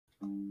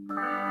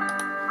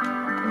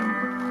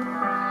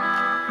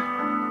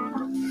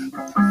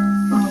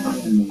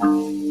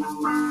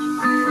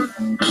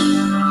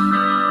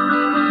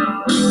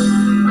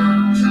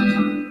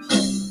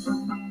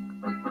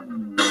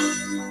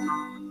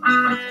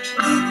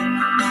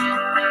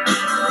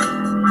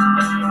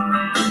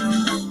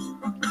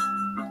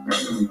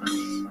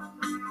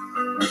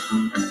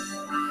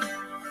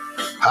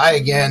Hi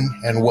again,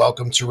 and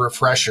welcome to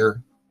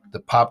Refresher,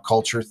 the pop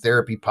culture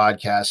therapy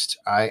podcast.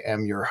 I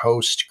am your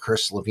host,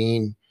 Chris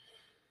Levine.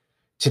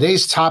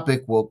 Today's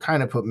topic will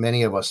kind of put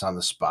many of us on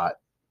the spot,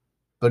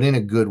 but in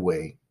a good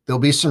way. There'll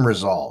be some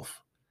resolve.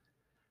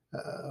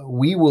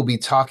 We will be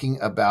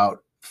talking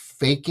about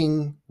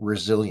faking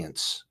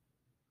resilience,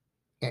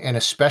 and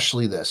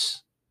especially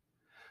this,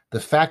 the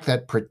fact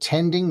that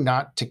pretending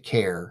not to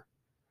care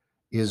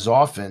is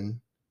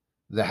often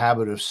the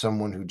habit of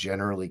someone who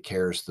generally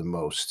cares the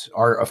most.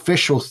 Our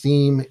official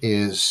theme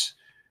is,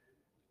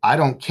 I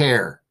don't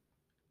care.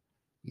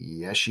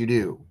 Yes, you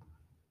do.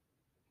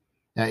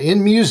 Now,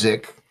 in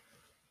music,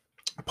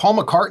 Paul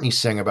McCartney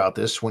sang about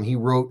this when he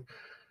wrote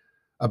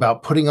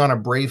about putting on a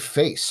brave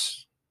face.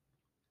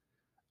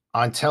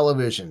 On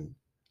television,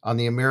 on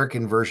the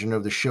American version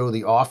of the show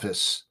The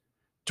Office,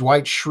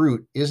 Dwight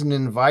Schrute isn't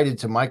invited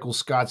to Michael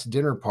Scott's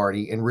dinner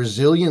party and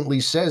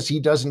resiliently says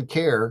he doesn't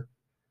care.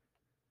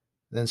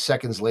 Then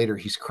seconds later,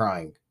 he's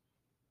crying.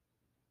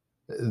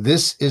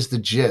 This is the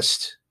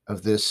gist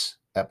of this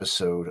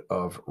episode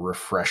of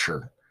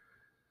Refresher.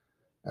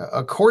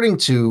 According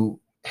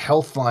to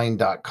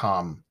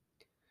healthline.com,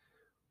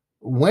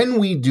 when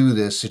we do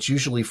this, it's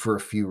usually for a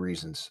few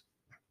reasons.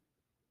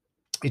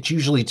 It's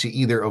usually to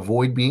either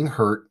avoid being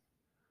hurt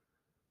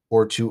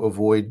or to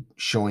avoid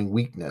showing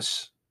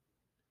weakness.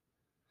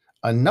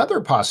 Another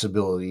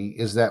possibility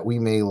is that we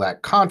may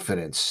lack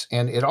confidence,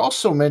 and it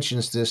also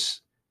mentions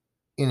this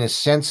in a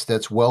sense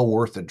that's well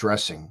worth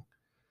addressing.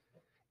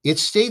 It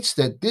states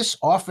that this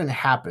often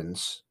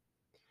happens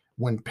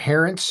when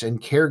parents and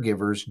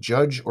caregivers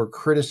judge or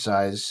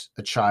criticize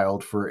a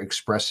child for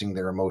expressing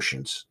their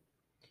emotions.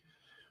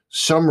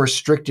 Some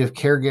restrictive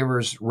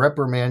caregivers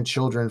reprimand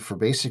children for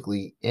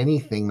basically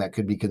anything that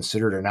could be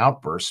considered an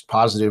outburst,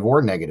 positive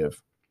or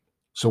negative.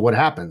 So what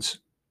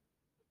happens?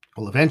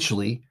 Well,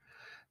 eventually,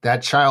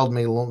 that child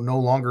may no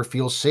longer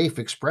feel safe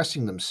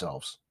expressing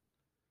themselves.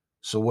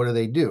 So what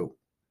do?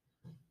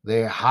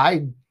 They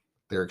hide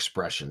their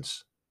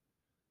expressions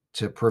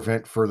to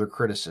prevent further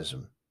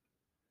criticism.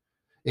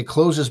 It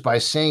closes by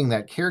saying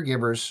that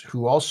caregivers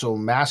who also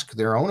mask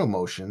their own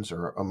emotions,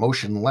 or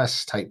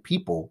emotionless type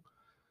people,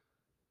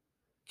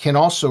 can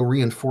also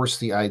reinforce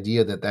the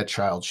idea that that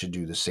child should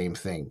do the same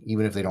thing,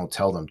 even if they don't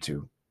tell them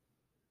to.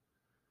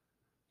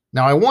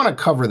 Now, I want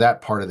to cover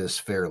that part of this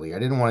fairly. I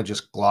didn't want to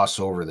just gloss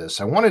over this.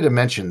 I wanted to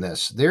mention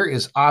this. There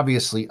is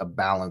obviously a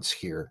balance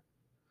here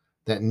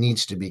that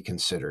needs to be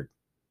considered.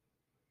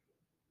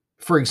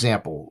 For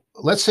example,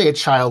 let's say a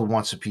child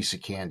wants a piece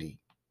of candy.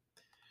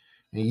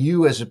 And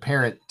you, as a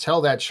parent,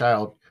 tell that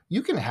child,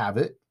 you can have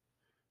it,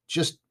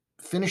 just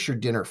finish your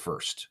dinner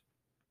first.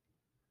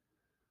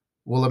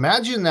 Well,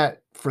 imagine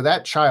that for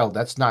that child,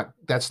 that's not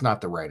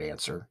the right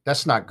answer.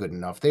 That's not good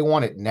enough. They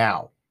want it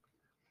now.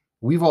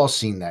 We've all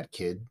seen that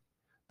kid,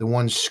 the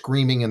one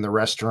screaming in the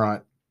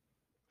restaurant.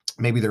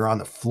 Maybe they're on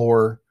the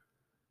floor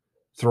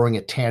throwing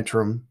a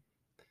tantrum.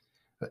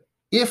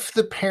 If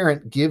the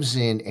parent gives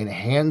in and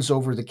hands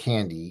over the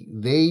candy,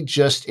 they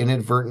just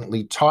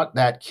inadvertently taught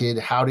that kid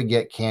how to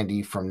get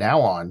candy from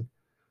now on,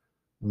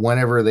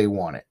 whenever they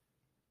want it.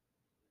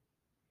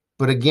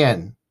 But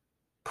again,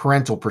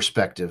 parental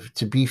perspective,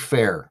 to be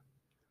fair,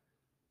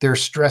 they're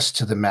stressed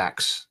to the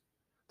max.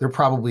 They're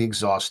probably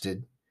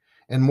exhausted,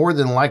 and more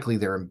than likely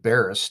they're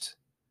embarrassed.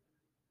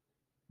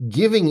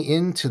 Giving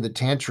in to the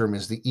tantrum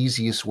is the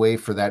easiest way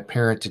for that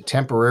parent to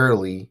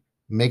temporarily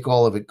make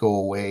all of it go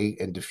away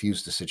and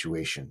diffuse the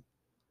situation.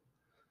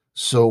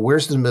 So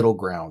where's the middle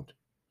ground?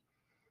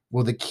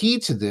 Well, the key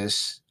to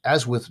this,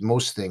 as with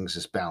most things,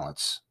 is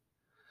balance.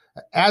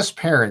 As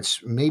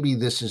parents, maybe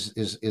this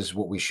is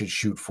what we should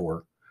shoot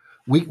for.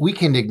 We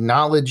can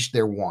acknowledge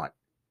their want.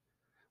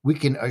 We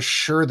can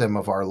assure them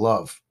of our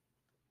love.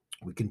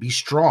 We can be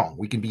strong.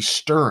 We can be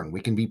stern.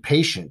 We can be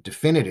patient,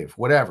 definitive,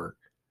 whatever.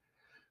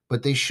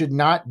 But they should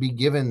not be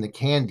given the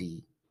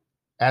candy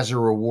as a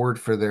reward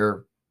for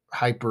their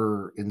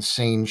hyper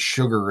insane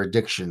sugar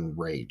addiction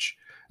rage.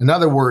 In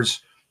other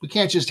words, we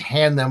can't just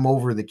hand them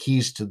over the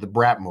keys to the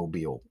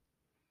Bratmobile.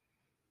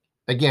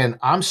 Again,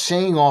 I'm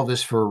saying all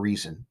this for a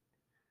reason.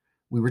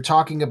 We were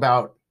talking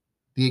about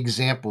the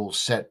examples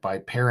set by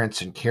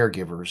parents and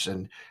caregivers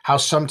and how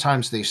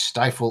sometimes they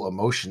stifle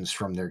emotions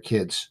from their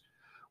kids.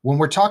 When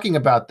we're talking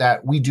about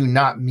that, we do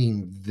not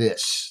mean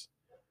this.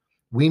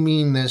 We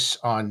mean this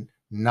on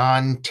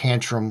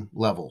non-tantrum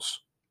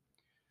levels.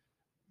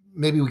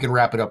 Maybe we can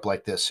wrap it up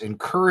like this.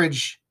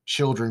 Encourage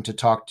children to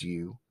talk to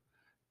you.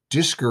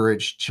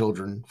 Discourage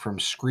children from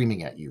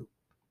screaming at you.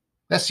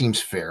 That seems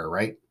fair,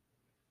 right?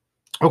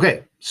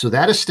 Okay, so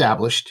that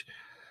established,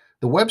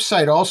 the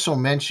website also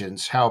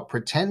mentions how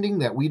pretending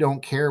that we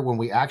don't care when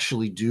we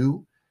actually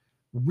do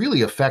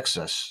really affects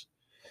us.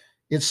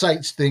 It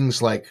cites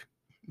things like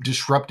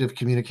disruptive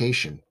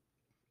communication,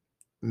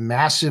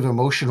 massive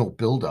emotional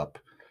buildup,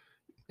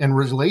 and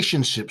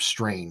relationship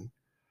strain.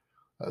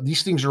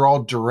 These things are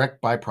all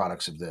direct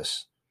byproducts of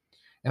this.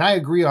 And I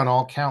agree on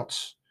all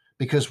counts,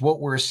 because what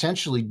we're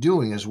essentially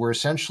doing is we're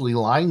essentially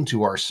lying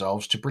to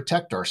ourselves to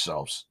protect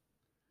ourselves.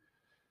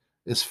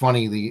 It's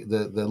funny,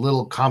 the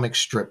little comic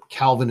strip,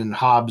 Calvin and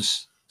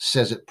Hobbes,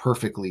 says it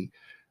perfectly.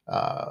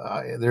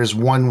 There's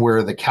one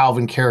where the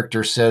Calvin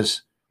character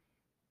says,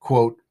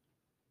 quote,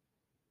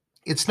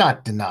 "It's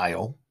not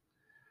denial.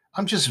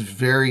 I'm just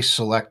very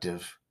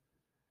selective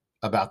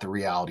about the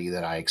reality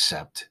that I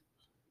accept,"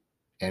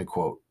 end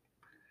quote.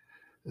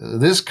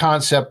 This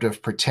concept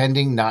of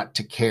pretending not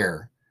to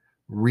care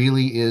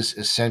really is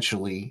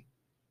essentially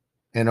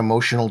an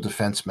emotional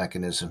defense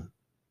mechanism.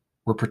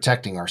 We're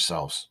protecting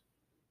ourselves.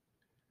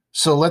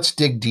 So let's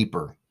dig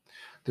deeper.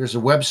 There's a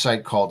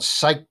website called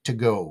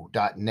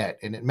psych2go.net,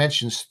 and it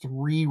mentions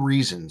 3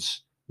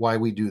 reasons why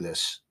we do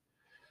this.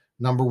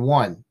 Number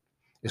 1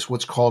 is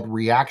what's called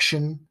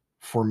reaction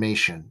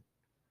formation.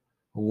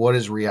 What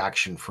is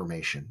reaction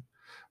formation?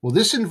 Well,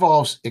 this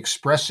involves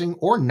expressing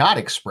or not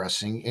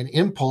expressing an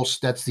impulse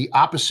that's the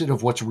opposite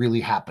of what's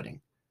really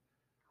happening.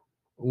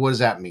 What does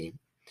that mean?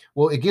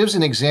 Well, it gives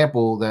an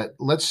example that,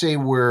 let's say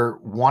we're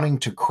wanting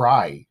to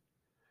cry,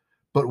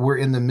 but we're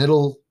in the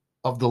middle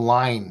of the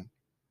line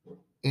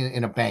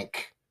in a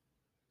bank.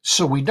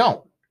 So we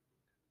don't.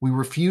 We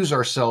refuse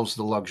ourselves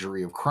the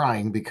luxury of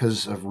crying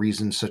because of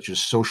reasons such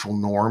as social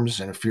norms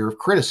and a fear of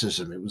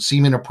criticism. It would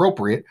seem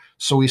inappropriate,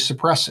 so we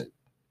suppress it.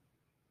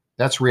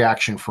 That's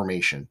reaction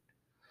formation.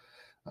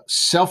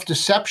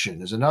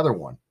 Self-deception is another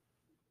one.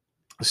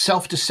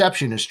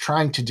 Self-deception is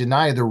trying to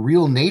deny the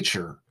real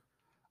nature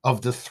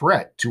of the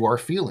threat to our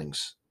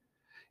feelings.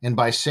 And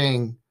by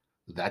saying,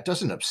 that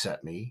doesn't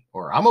upset me,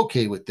 or I'm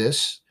okay with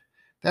this,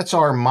 that's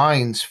our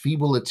mind's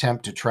feeble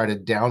attempt to try to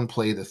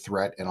downplay the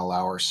threat and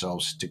allow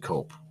ourselves to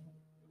cope.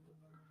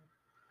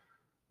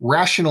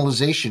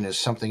 Rationalization is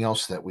something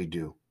else that we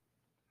do.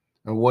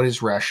 And what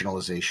is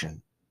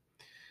rationalization?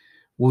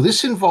 Well,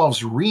 this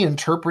involves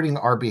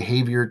reinterpreting our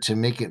behavior to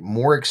make it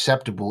more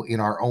acceptable in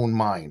our own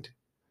mind.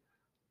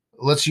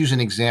 Let's use an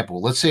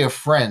example. Let's say a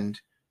friend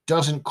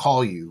doesn't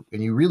call you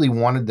and you really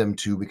wanted them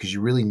to because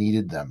you really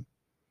needed them.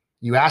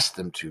 You asked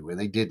them to and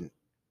they didn't.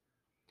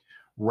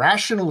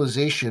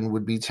 Rationalization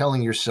would be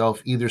telling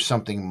yourself either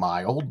something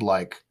mild,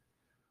 like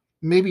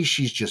maybe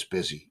she's just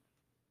busy,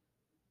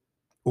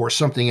 or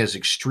something as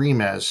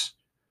extreme as,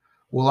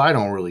 well, I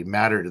don't really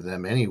matter to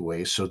them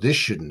anyway, so this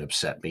shouldn't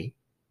upset me.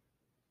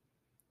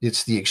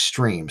 It's the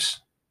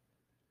extremes.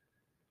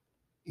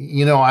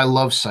 You know, I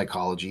love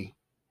psychology.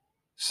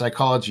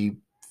 Psychology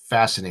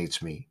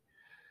fascinates me.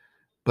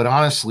 But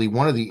honestly,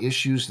 one of the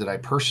issues that I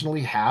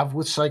personally have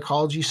with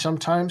psychology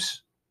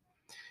sometimes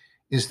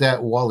is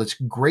that while it's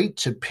great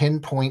to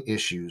pinpoint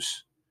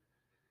issues,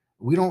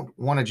 we don't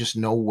want to just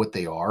know what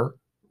they are.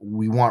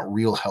 We want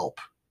real help.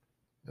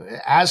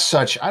 As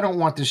such, I don't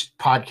want this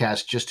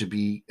podcast just to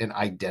be an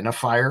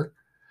identifier.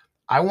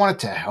 I want it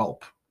to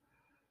help.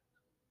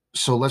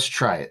 So let's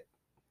try it.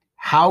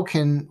 How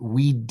can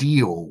we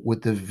deal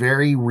with the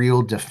very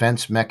real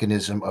defense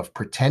mechanism of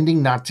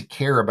pretending not to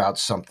care about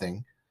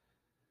something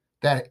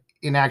that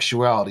in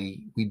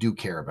actuality we do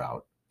care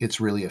about? It's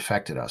really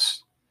affected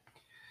us.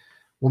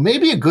 Well,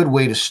 maybe a good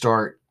way to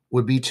start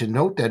would be to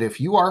note that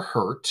if you are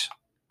hurt,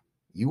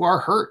 you are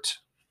hurt.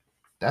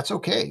 That's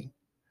okay.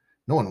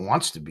 No one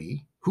wants to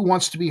be. Who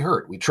wants to be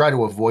hurt? We try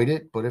to avoid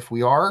it, but if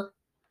we are,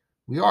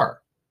 we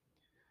are.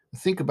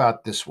 Think about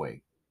it this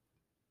way.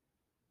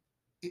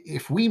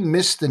 If we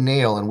miss the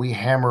nail and we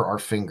hammer our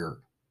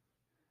finger,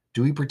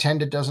 do we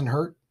pretend it doesn't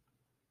hurt?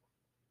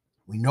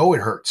 We know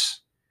it hurts.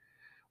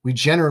 We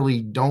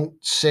generally don't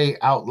say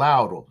out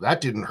loud, "Well,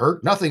 that didn't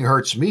hurt. Nothing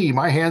hurts me.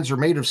 My hands are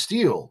made of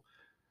steel."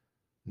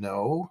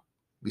 No,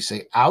 we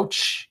say,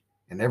 "Ouch,"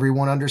 and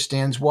everyone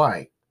understands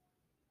why.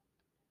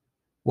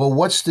 Well,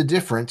 what's the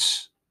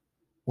difference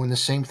when the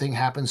same thing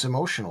happens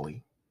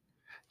emotionally?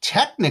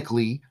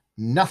 Technically,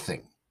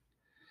 nothing,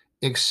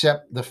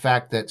 except the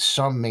fact that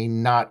some may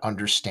not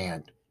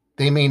understand.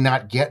 They may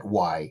not get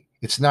why.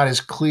 It's not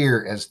as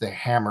clear as the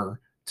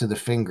hammer to the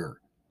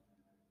finger.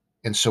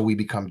 And so we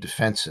become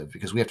defensive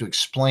because we have to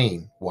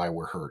explain why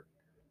we're hurt.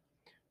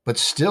 But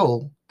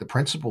still, the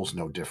principle's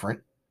no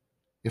different.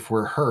 If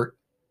we're hurt,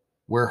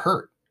 we're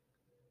hurt.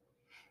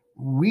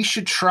 We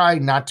should try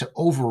not to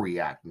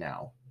overreact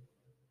now.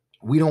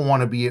 We don't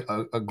want to be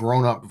a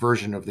grown-up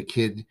version of the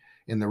kid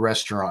in the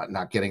restaurant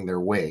not getting their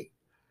way.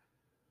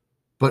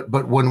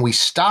 But when we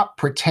stop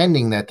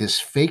pretending that this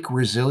fake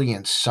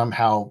resilience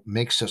somehow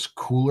makes us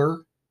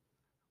cooler,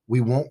 we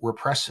won't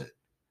repress it.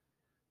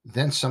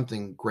 Then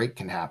something great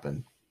can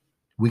happen.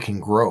 We can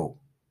grow.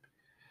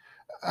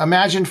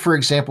 Imagine, for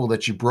example,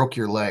 that you broke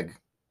your leg,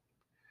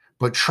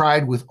 but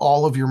tried with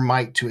all of your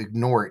might to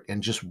ignore it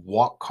and just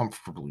walk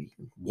comfortably,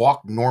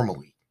 walk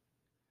normally.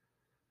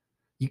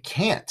 You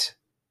can't.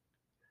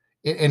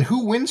 And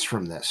who wins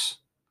from this?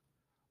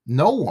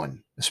 No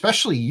one,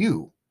 especially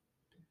you.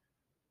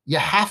 You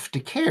have to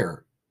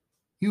care.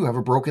 You have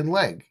a broken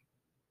leg.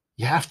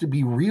 You have to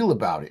be real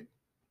about it.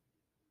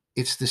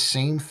 It's the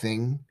same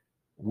thing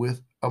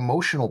with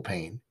emotional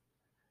pain.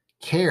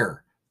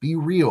 Care, be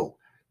real,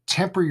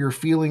 temper your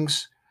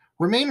feelings,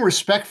 remain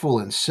respectful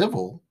and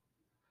civil,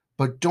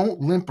 but don't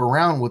limp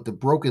around with the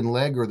broken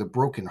leg or the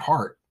broken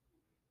heart.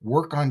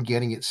 Work on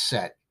getting it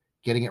set,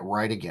 getting it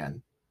right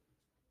again.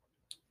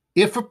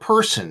 If a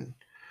person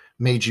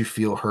made you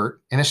feel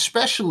hurt, and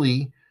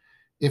especially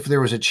if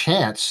there was a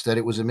chance that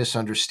it was a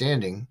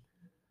misunderstanding,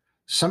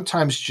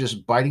 sometimes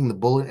just biting the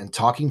bullet and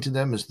talking to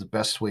them is the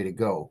best way to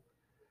go.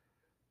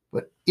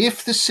 But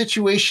if the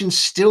situation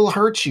still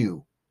hurts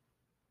you,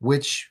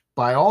 which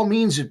by all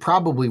means it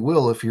probably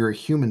will if you're a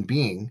human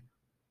being,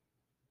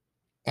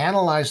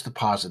 analyze the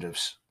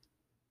positives.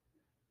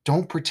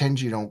 Don't pretend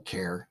you don't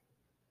care.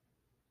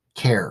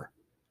 Care.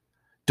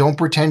 Don't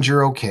pretend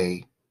you're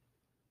okay.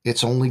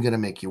 It's only going to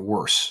make you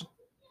worse.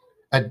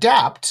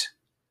 Adapt,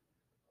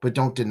 but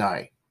don't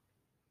deny.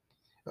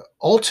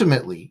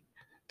 Ultimately,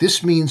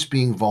 this means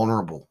being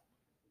vulnerable.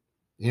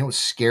 You know what's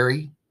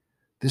scary?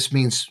 This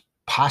means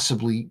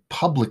possibly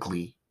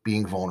publicly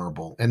being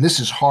vulnerable. And this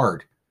is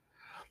hard,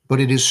 but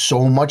it is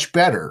so much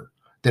better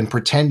than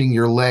pretending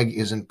your leg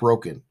isn't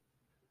broken.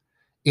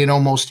 In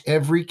almost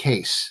every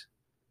case,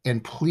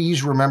 and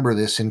please remember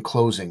this in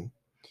closing,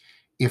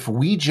 if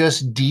we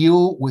just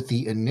deal with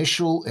the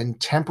initial and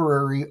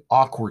temporary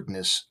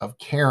awkwardness of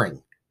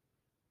caring,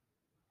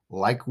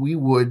 like we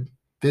would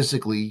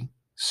physically,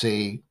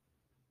 say,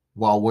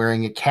 while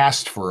wearing a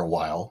cast for a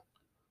while,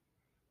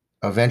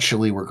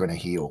 eventually we're going to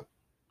heal.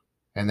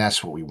 And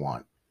that's what we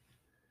want.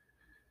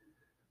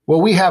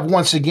 Well, we have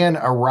once again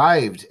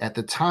arrived at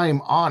the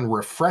time on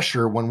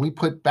Refresher when we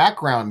put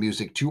background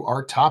music to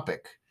our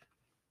topic.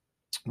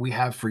 We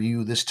have for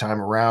you this time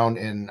around,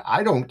 and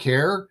I don't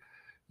care,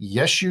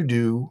 yes you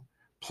do,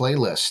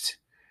 playlist.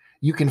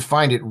 You can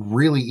find it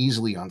really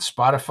easily on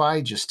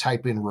Spotify. Just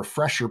type in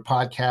Refresher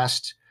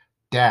Podcast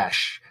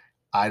dash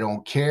I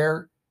don't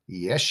care,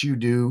 yes you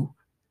do,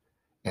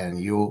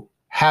 and you'll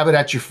have it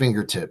at your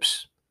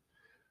fingertips.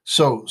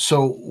 So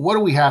what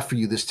do we have for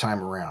you this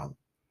time around?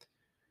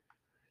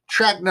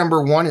 Track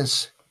number 1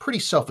 is pretty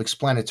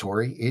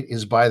self-explanatory. It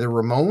is by the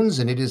Ramones,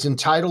 and it is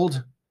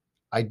entitled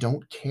I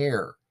Don't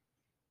Care.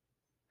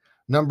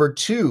 Number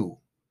 2,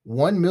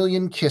 1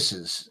 Million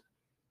Kisses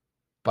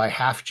by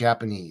Half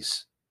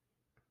Japanese.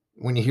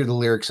 When you hear the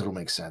lyrics, it'll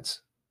make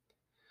sense.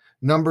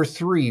 Number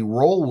 3,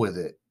 Roll With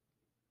It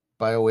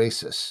by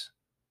Oasis.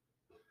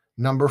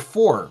 Number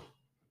 4,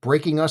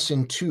 Breaking Us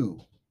in Two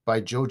by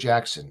Joe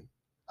Jackson.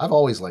 I've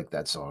always liked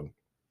that song.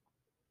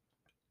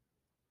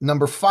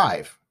 Number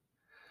 5,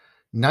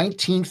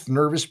 19th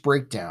Nervous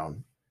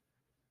Breakdown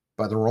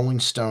by the Rolling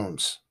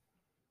Stones.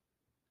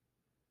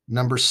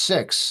 Number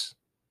 6,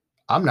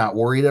 I'm Not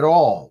Worried at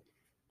All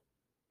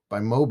by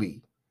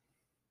Moby.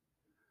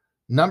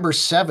 Number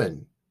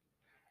 7,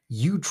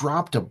 You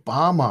Dropped a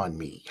Bomb on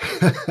Me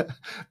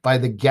by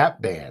the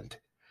Gap Band.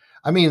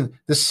 I mean,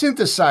 the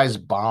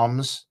synthesized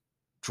bombs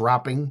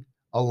dropping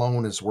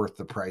alone is worth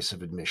the price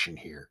of admission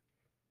here.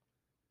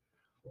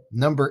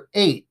 Number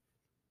 8,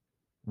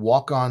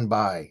 Walk On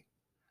By.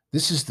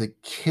 This is the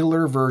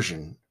killer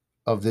version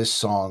of this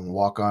song,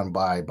 Walk On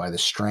By the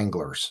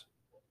Stranglers.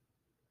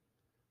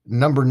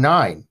 Number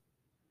 9,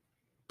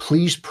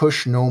 Please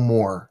Push No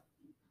More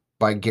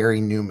by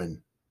Gary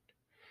Newman.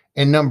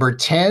 And number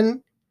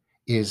 10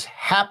 is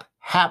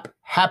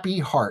Happy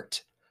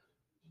Heart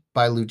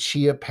by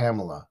Lucia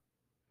Pamela.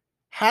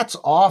 Hats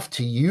off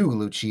to you,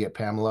 Lucia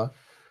Pamela.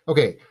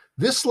 Okay,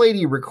 this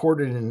lady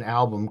recorded an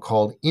album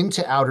called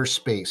Into Outer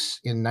Space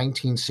in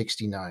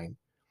 1969,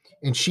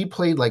 and she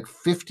played like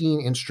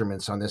 15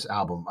 instruments on this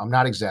album. I'm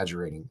not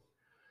exaggerating.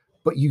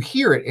 But you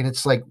hear it, and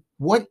it's like,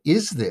 what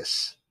is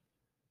this?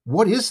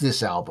 What is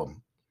this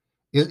album?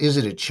 Is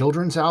it a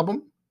children's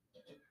album?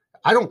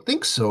 I don't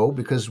think so,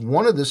 because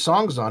one of the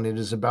songs on it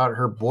is about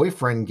her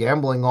boyfriend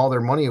gambling all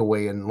their money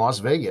away in Las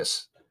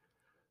Vegas.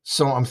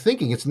 So I'm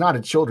thinking it's not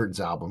a children's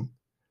album.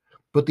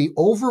 But the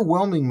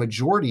overwhelming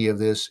majority of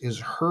this is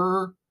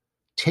her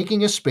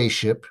taking a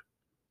spaceship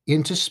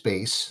into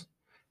space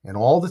and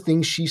all the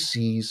things she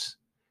sees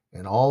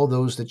and all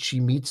those that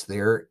she meets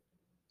there,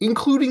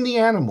 including the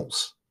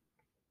animals.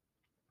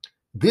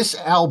 This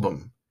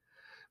album,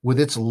 with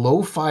its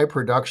lo-fi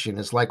production,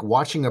 is like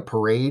watching a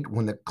parade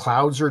when the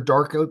clouds are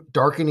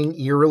darkening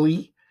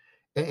eerily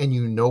and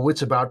you know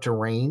it's about to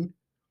rain.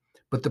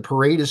 But the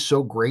parade is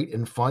so great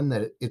and fun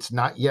that it's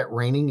not yet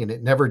raining, and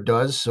it never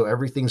does, so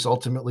everything's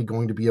ultimately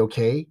going to be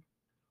okay.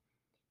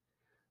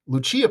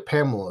 Lucia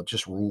Pamela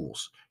just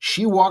rules.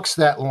 She walks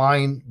that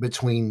line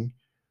between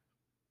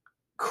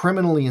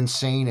criminally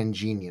insane and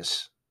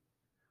genius.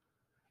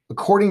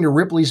 According to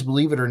Ripley's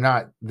Believe It or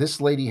Not,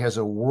 this lady has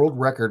a world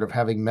record of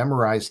having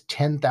memorized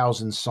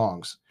 10,000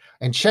 songs.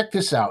 And check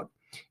this out.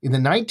 In the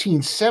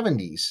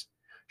 1970s,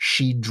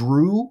 she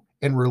drew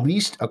and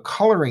released a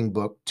coloring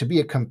book to be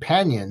a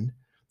companion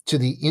to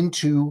the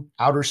Into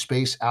Outer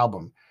Space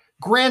album.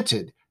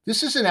 Granted,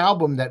 this is an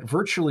album that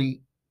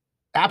virtually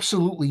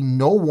absolutely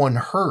no one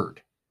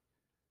heard.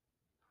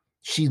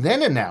 She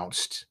then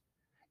announced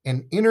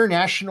an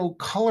international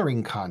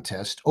coloring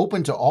contest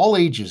open to all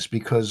ages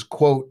because,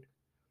 quote,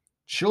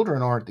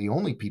 children aren't the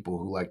only people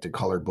who like to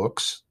color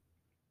books.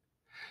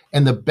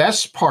 And the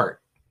best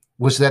part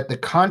was that the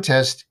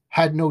contest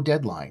had no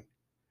deadline.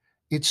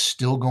 It's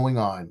still going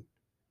on,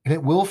 and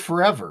it will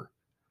forever.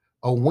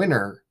 A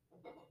winner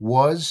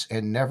was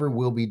and never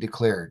will be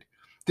declared.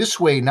 This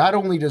way, not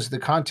only does the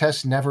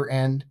contest never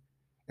end,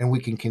 and we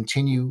can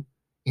continue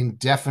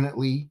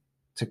indefinitely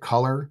to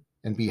color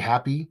and be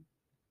happy,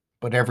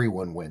 but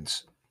everyone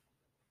wins.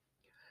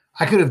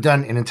 I could have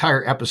done an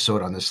entire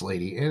episode on this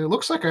lady, and it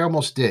looks like I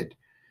almost did.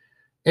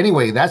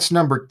 Anyway, that's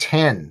number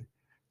 10,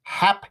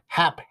 Hap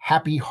Hap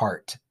Happy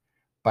Heart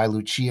by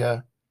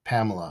Lucia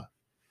Pamela.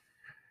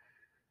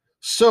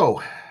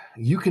 So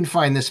you can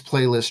find this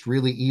playlist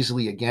really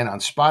easily again on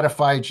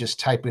Spotify. Just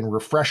type in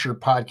Refresher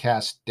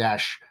Podcast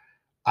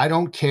 - I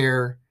Don't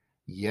Care.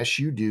 Yes,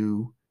 you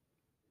do.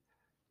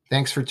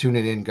 Thanks for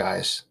tuning in,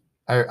 guys.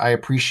 I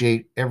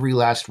appreciate every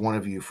last one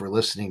of you for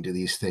listening to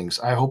these things.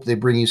 I hope they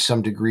bring you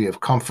some degree of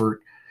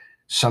comfort,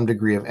 some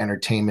degree of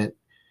entertainment,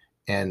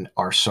 and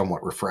are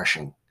somewhat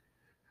refreshing.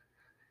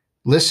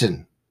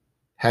 Listen,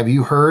 have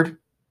you heard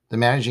the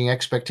Managing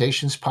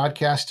Expectations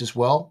podcast as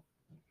well?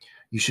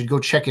 You should go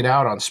check it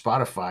out on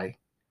Spotify.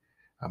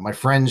 My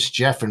friends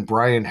Jeff and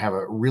Brian have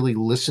a really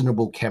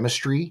listenable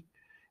chemistry,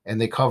 and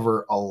they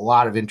cover a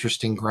lot of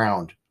interesting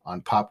ground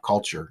on pop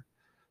culture.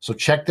 So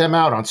check them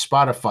out on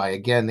Spotify.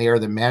 Again, they are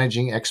the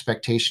Managing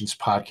Expectations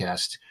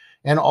podcast.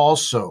 And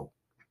also,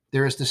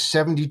 there is the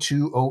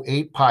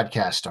 7208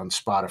 podcast on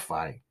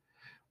Spotify,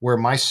 where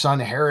my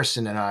son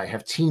Harrison and I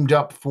have teamed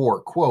up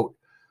for, quote,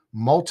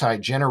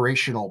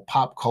 multi-generational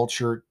pop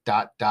culture ...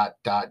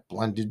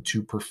 blended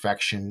to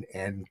perfection,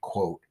 end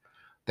quote.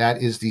 That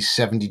is the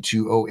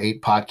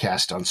 7208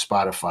 podcast on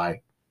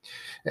Spotify.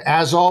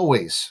 As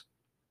always,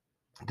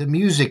 the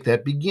music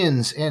that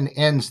begins and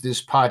ends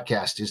this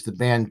podcast is the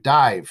band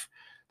Dive.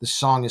 The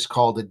song is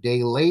called A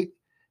Day Late,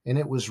 and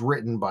it was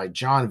written by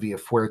John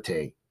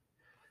Villafuerte.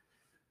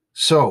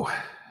 So,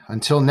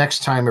 until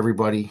next time,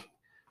 everybody,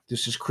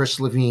 this is Chris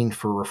Levine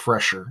for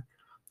Refresher,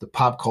 the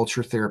Pop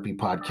Culture Therapy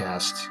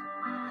Podcast.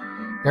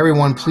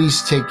 Everyone,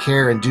 please take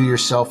care and do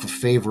yourself a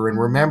favor. And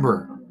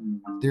remember,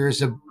 there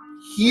is a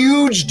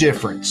huge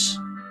difference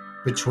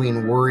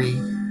between worry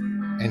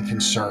and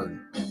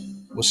concern.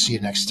 We'll see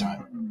you next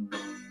time.